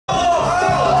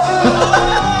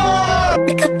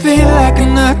It could be like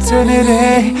an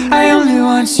eternity. I only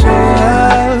want your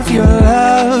love, your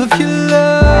love, your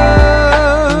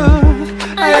love.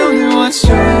 I only want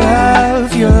your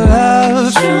love, your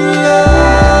love, your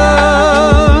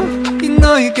love. You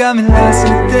know you got me lost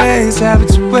in the days, have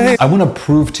it your way. I want to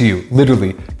prove to you,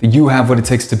 literally, that you have what it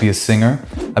takes to be a singer.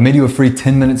 I made you a free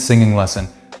 10-minute singing lesson.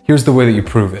 Here's the way that you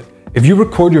prove it. If you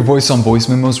record your voice on voice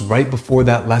memos right before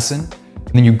that lesson,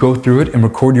 and then you go through it and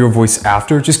record your voice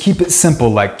after, just keep it simple,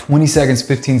 like 20 seconds,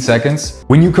 15 seconds.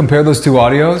 When you compare those two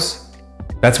audios,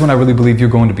 that's when I really believe you're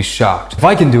going to be shocked. If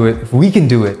I can do it, if we can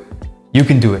do it, you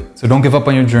can do it. So don't give up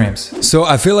on your dreams. So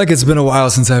I feel like it's been a while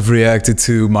since I've reacted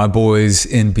to my boys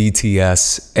in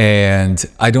BTS, and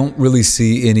I don't really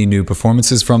see any new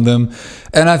performances from them.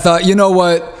 And I thought, you know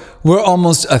what? We're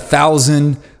almost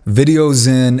 1,000 videos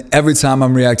in. Every time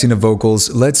I'm reacting to vocals,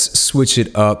 let's switch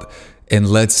it up and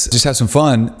let's just have some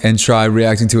fun and try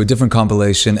reacting to a different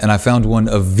compilation. And I found one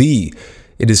of V.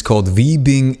 It is called V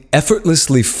being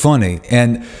effortlessly funny.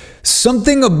 And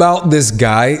something about this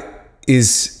guy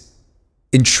is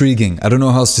intriguing. I don't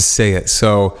know how else to say it.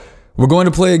 So we're going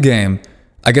to play a game.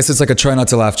 I guess it's like a try not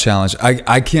to laugh challenge.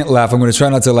 I can't laugh. I'm going to try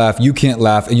not to laugh. You can't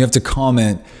laugh. And you have to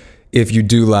comment if you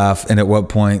do laugh and at what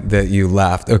point that you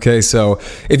laughed. Okay, so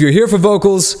if you're here for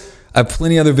vocals, I have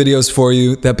plenty other videos for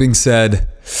you. That being said,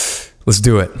 let's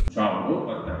do it.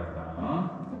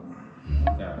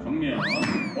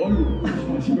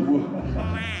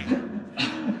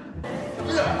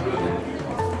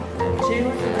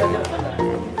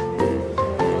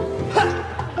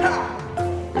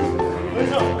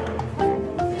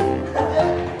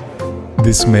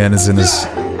 This man is in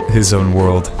his own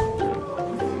world.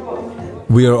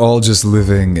 We are all just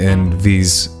living in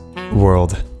V's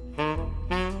world.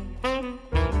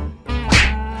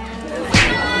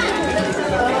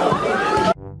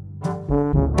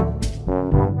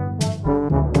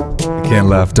 You can't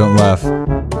laugh, don't laugh.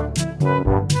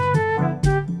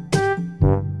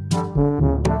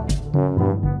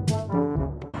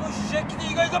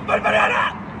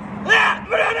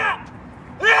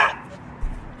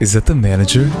 Is that the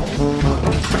manager?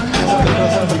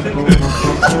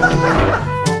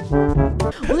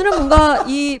 오늘은 뭔가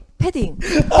이 패딩.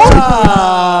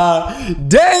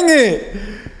 Dang it!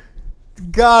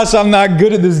 Gosh, I'm not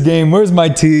good at this game. Where's my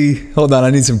tea? Hold on,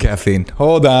 I need some caffeine.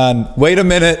 Hold on, wait a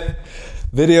minute.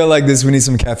 Video like this, we need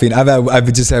some caffeine.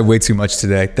 I've just had way too much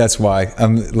today. That's why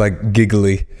I'm like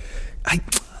giggly.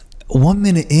 1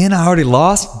 minute in, I already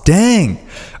lost? Dang.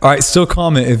 All right, still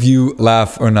comment if you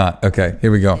laugh or not. Okay,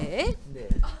 here we go. 네.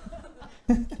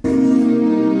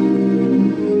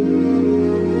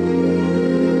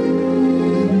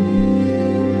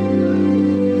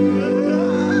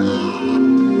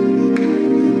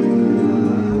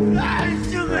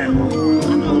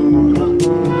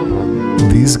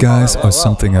 These guys are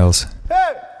something else.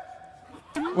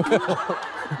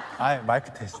 마이크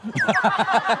테스트.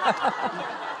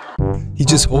 He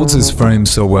just holds his frame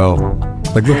so well.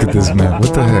 Like, look at this man.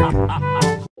 What the heck?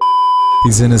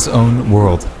 He's in his own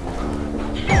world.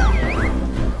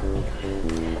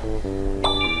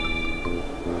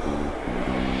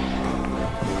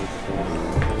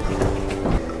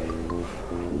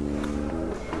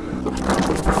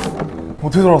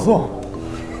 어떻게 들어왔어?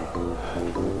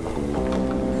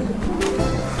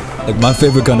 Like, my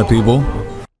favorite kind of people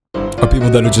are people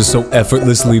that are just so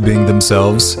effortlessly being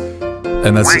themselves.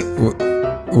 And that's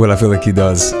what I feel like he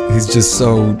does. He's just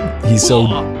so, he so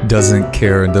doesn't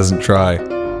care and doesn't try.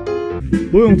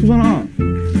 너 형 투잖아.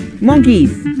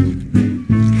 Monkeys.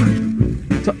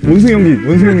 자, 원숭이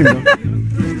형입니다.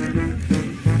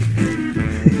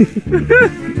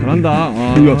 잘한다.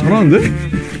 야, 잘하는데?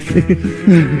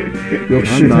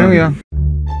 역시 태영이야.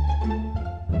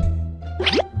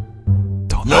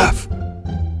 Don't laugh.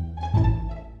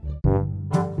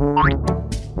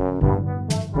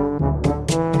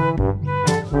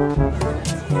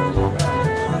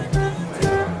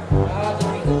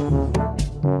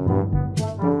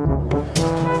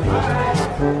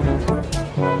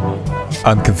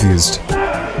 I'm confused.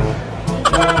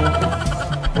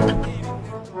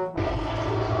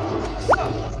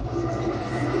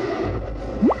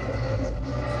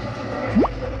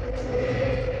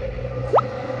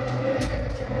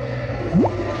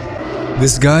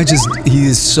 This guy he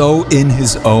is so in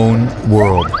his own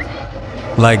world.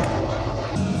 Like,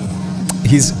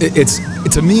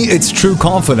 to me, it's true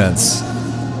confidence.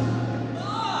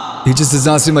 He just does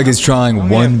not seem like he's trying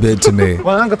one bit to me.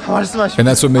 And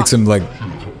that's what makes him, like,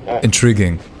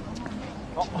 intriguing.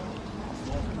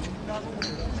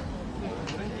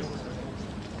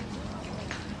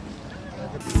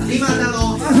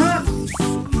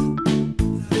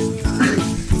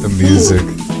 music.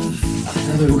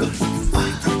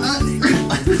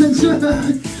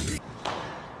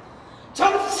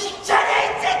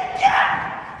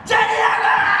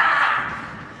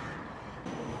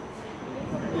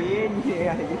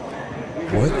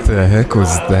 What the heck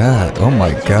was that? Oh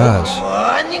my gosh.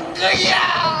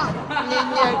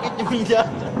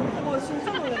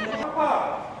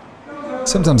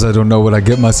 Sometimes I don't know what I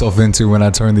get myself into when I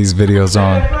turn these videos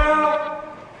on.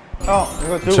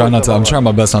 I'm trying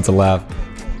my best not to laugh.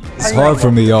 It's hard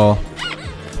for me, y'all.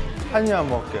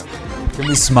 Can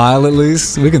we smile at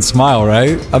least? We can smile,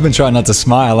 right? I've been trying not to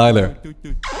smile either.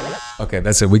 Okay,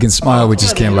 that's it. We can smile, we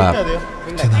just can't laugh.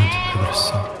 그때 나한테 왜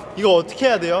그랬어? 이거 어떻게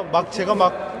해야 돼요? 제가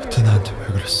그때 나한테 왜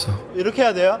그랬어? 이렇게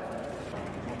해야 돼요?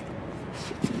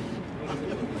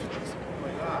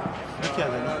 이렇게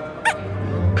해야 되나?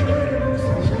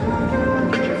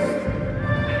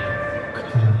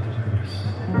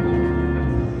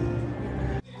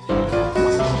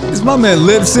 Is my man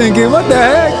lip syncing? What the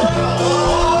heck?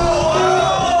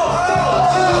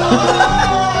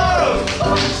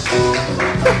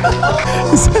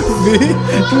 Is that me?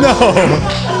 No.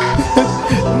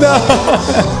 No.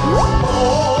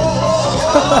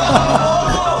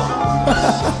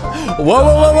 Whoa,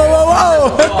 whoa, whoa, whoa, whoa,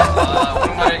 whoa.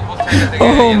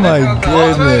 Oh my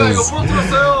goodness.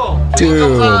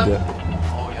 Dude.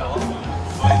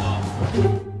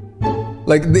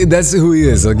 Like, that's who he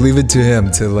is. Like, leave it to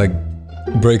him to, like,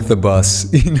 break the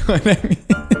bus. You know what I mean?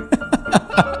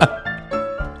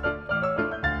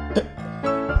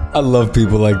 I love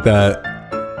people like that.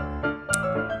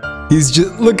 He's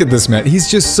just, look at this man. He's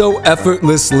just so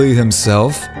effortlessly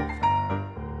himself.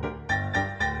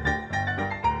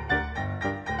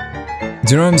 Do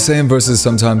you know what I'm saying? Versus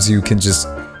sometimes you can just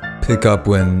pick up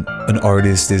when an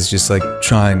artist is just like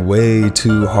trying way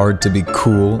too hard to be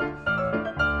cool.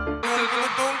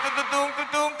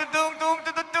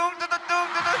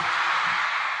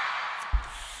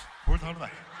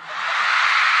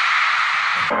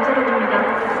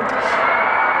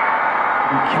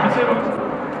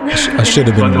 I should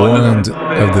have been warned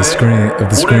of the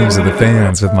screams of the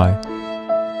fans with my.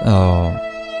 Oh.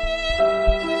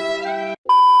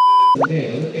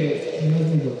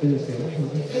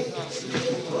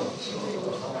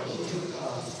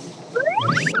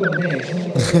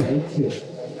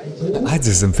 I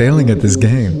just am failing at this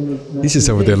game. He's just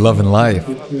over there loving life.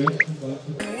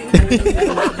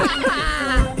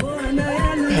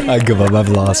 I give up, I've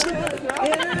lost.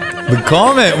 But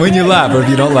comment when you laugh, or if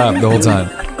you don't laugh the whole time.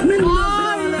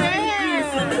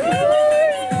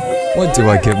 What do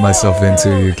I get myself into,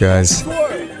 you guys?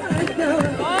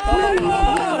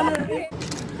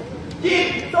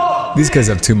 These guys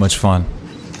have too much fun.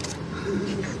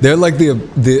 They're like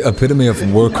the epitome of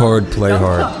work hard, play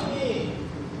hard.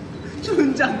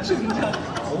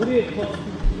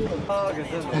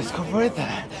 Let's go for it.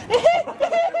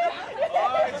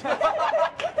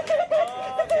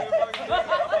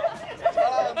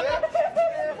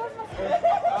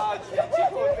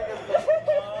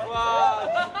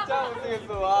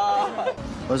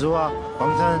 어서 와.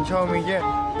 방탄 처음이지?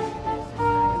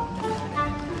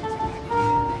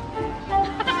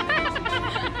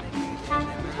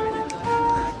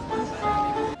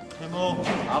 제목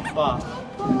아빠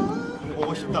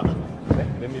보고 싶다.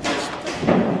 몇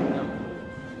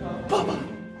봐봐.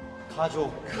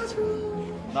 가족.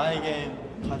 나에겐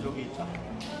가족이 있다.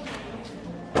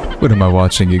 What am I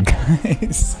watching, you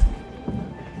guys?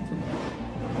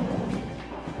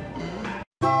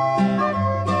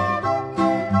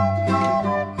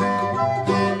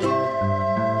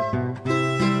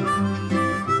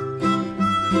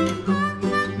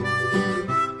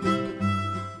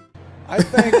 I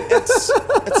think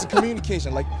it's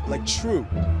communication, like true,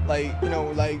 like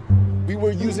like we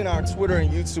were using our Twitter and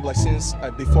YouTube like since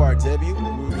before our debut.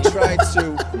 We tried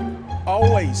to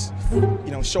always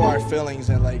show our feelings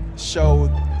and like show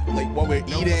like what we're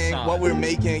eating, what we're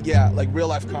making, like real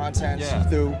life content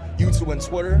through YouTube and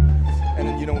Twitter, and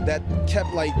then that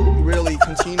kept like really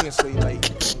continuously like.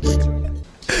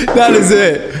 That is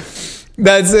it.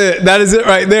 That's it. That is it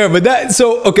right there. But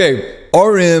okay.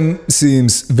 RM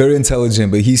seems very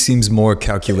intelligent, but he seems more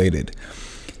calculated.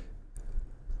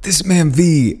 This man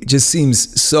V just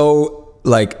seems so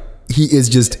like he is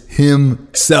just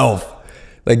himself.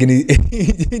 Like, and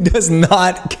he does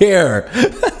not care.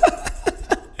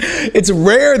 It's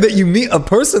rare that you meet a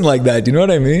person like that. Do you know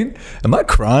what I mean? Am I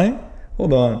crying?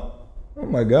 Hold on. Oh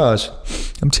my gosh.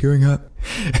 I'm tearing up.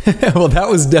 Well, that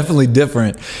was definitely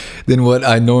different than what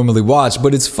I normally watch,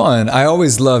 but it's fun. I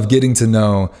always love getting to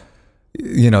know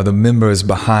the members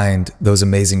behind those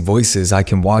amazing voices. I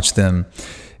can watch them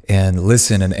and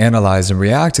listen and analyze and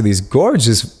react to these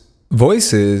gorgeous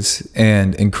voices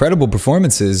and incredible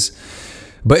performances.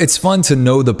 But it's fun to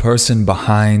know the person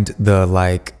behind the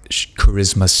like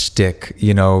charisma stick,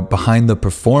 you know, behind the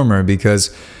performer,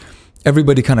 because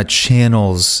everybody kind of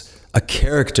channels a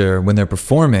character when they're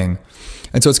performing.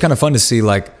 And so it's kind of fun to see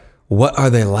like, what are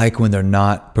they like when they're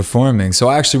not performing? So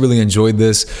I actually really enjoyed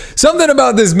this. Something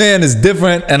about this man is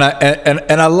different, and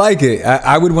I like it.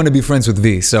 I would want to be friends with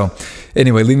V. So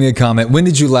anyway, leave me a comment. When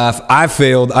did you laugh? I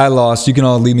failed. I lost. You can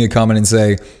all leave me a comment and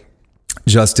say,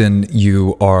 Justin,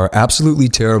 you are absolutely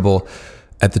terrible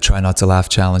at the Try Not to Laugh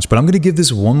challenge. But I'm going to give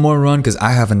this one more run because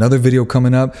I have another video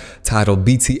coming up titled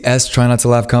BTS Try Not to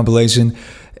Laugh compilation.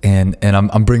 And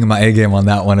I'm bringing my A game on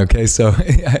that one, okay? So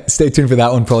stay tuned for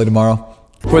that one probably tomorrow.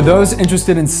 For those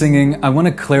interested in singing, I want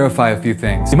to clarify a few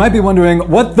things. You might be wondering,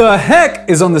 what the heck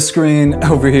is on the screen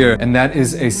over here? And that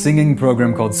is a singing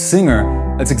program called Singer.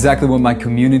 That's exactly what my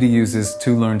community uses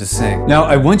to learn to sing. Now,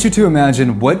 I want you to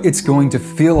imagine what it's going to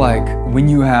feel like when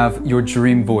you have your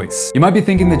dream voice. You might be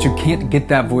thinking that you can't get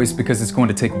that voice because it's going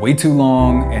to take way too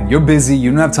long and you're busy,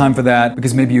 you don't have time for that,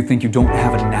 because maybe you think you don't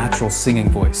have a natural singing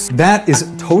voice. That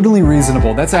is totally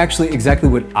reasonable. That's actually exactly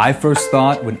what I first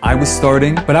thought when I was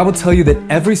starting. But I will tell you that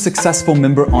every successful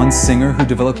member on Singer who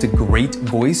developed a great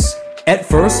voice, at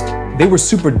first, they were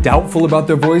super doubtful about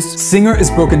their voice. Singer is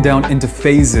broken down into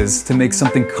phases to make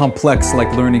something complex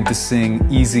like learning to sing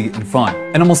easy and fun.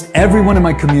 And almost everyone in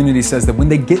my community says that when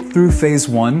they get through phase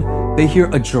 1, they hear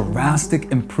a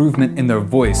drastic improvement in their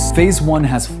voice. Phase 1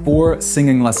 has 4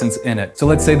 singing lessons in it. So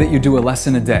let's say that you do a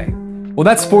lesson a day. Well,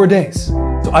 that's 4 days.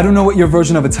 So I don't know what your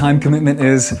version of a time commitment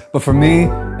is, but for me,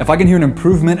 if I can hear an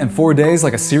improvement in 4 days,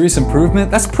 like a serious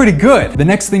improvement, that's pretty good. The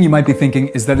next thing you might be thinking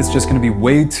is that it's just gonna be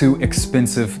way too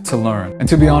expensive to learn. And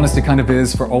to be honest, it kind of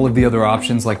is for all of the other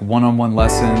options like one-on-one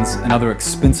lessons and other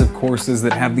expensive courses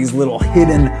that have these little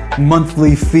hidden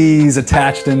monthly fees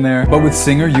attached in there. But with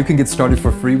Singer, you can get started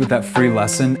for free with that free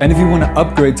lesson. And if you wanna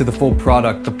upgrade to the full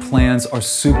product, the plans are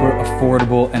super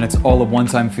affordable and it's all a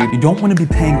one-time fee. You don't wanna be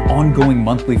paying ongoing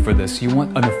monthly for this. You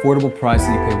want an affordable price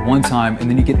that you pay one time and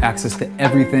then you get access to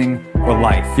everything for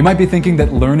life. You might be thinking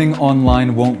that learning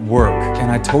online won't work, and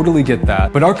I totally get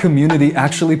that, but our community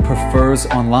actually prefers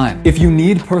online. If you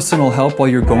need personal help while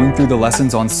you're going through the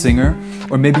lessons on Singer,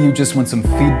 or maybe you just want some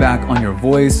feedback on your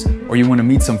voice, or you want to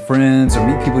meet some friends or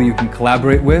meet people you can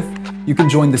collaborate with, you can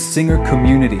join the Singer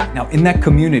community. Now in that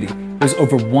community, there's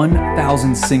over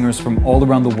 1,000 singers from all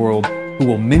around the world who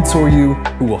will mentor you,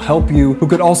 who will help you, who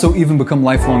could also even become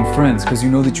lifelong friends because you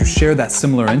know that you share that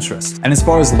similar interest. And as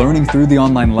far as learning through the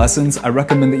online lessons, I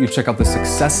recommend that you check out the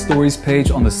success stories page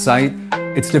on the site.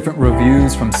 It's different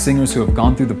reviews from singers who have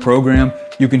gone through the program.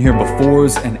 You can hear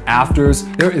befores and afters.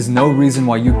 There is no reason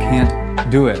why you can't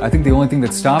do it. I think the only thing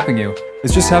that's stopping you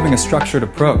is just having a structured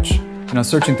approach. You know,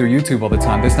 searching through YouTube all the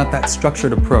time, there's not that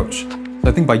structured approach. So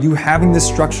I think by you having this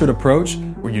structured approach,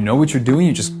 where you know what you're doing,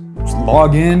 you just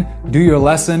log in, do your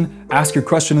lesson, ask your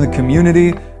question in the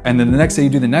community, and then the next day you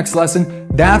do the next lesson,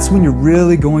 that's when you're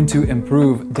really going to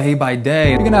improve day by day.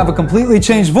 You're gonna have a completely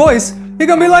changed voice. You're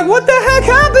gonna be like, what the heck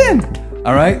happened?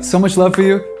 All right, so much love for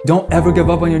you. Don't ever give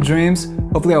up on your dreams.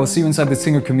 Hopefully I will see you inside the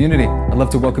Singer community. I'd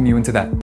love to welcome you into that.